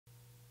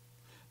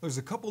There's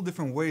a couple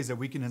different ways that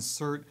we can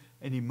insert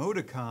an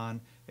emoticon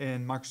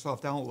in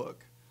Microsoft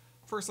Outlook.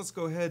 First, let's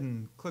go ahead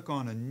and click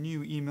on a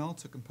new email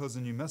to compose a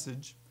new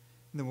message,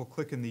 and then we'll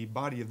click in the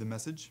body of the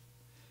message.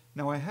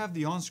 Now I have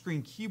the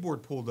on-screen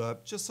keyboard pulled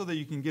up just so that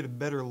you can get a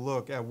better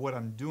look at what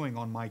I'm doing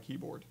on my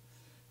keyboard.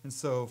 And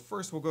so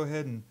first we'll go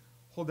ahead and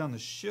hold down the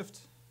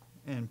Shift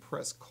and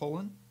press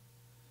colon,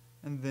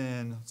 and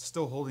then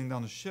still holding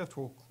down the Shift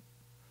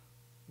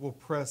we'll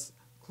press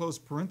close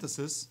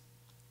parenthesis.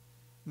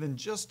 And then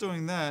just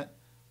doing that,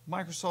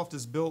 Microsoft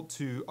is built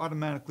to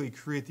automatically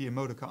create the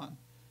emoticon.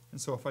 And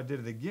so if I did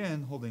it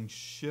again, holding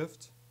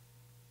Shift,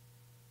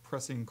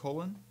 pressing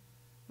colon,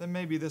 then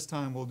maybe this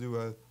time we'll do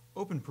a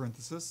open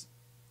parenthesis.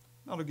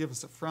 That'll give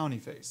us a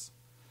frowny face.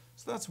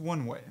 So that's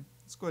one way.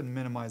 Let's go ahead and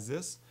minimize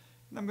this.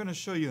 And I'm going to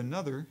show you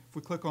another. If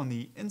we click on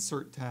the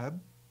Insert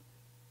tab,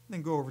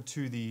 then go over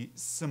to the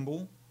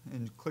symbol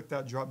and click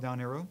that drop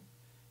down arrow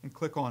and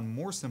click on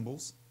More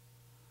Symbols,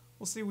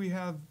 we'll see we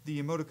have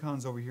the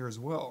emoticons over here as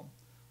well.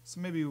 So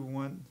maybe we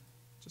want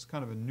just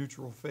kind of a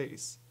neutral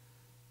face.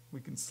 We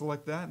can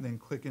select that and then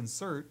click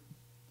Insert,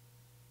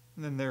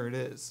 and then there it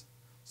is.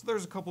 So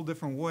there's a couple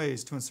different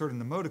ways to insert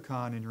an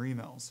emoticon in your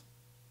emails.